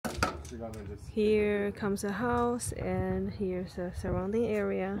Here comes the house, and here's the surrounding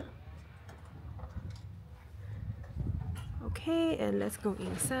area. Okay, and let's go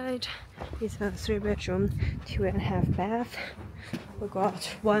inside. It's a 3-bedroom, 2.5 bath. We got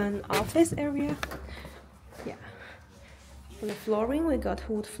one office area. Yeah. For the flooring, we got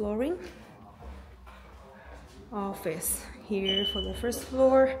wood flooring. Office here for the first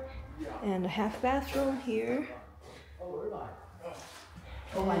floor, and a half bathroom here.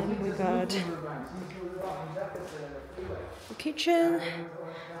 And we got the kitchen,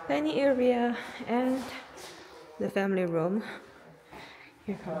 dining area, and the family room.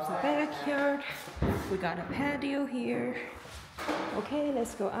 Here comes the backyard. We got a patio here. Okay,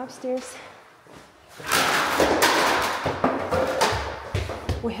 let's go upstairs.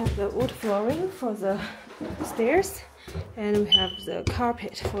 We have the wood flooring for the stairs, and we have the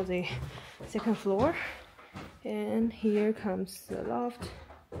carpet for the second floor. And here comes the loft.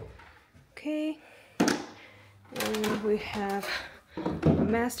 Okay, and we have a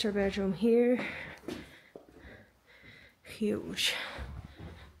master bedroom here. Huge.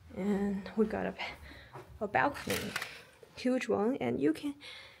 And we got a balcony, huge one, and you can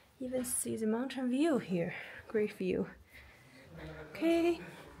even see the mountain view here. Great view. Okay,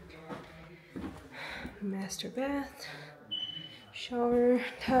 master bath, shower,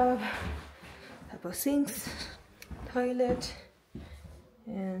 tub, couple sinks, toilet,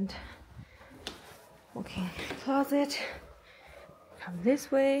 and walk-in closet. Come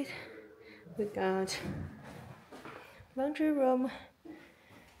this way. We got laundry room.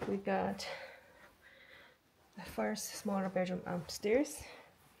 We got the first smaller bedroom upstairs,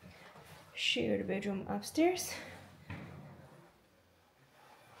 shared bedroom upstairs,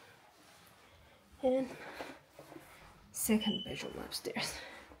 and second bedroom upstairs.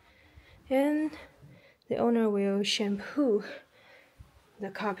 And the owner will shampoo the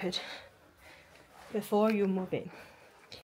carpet before you move in.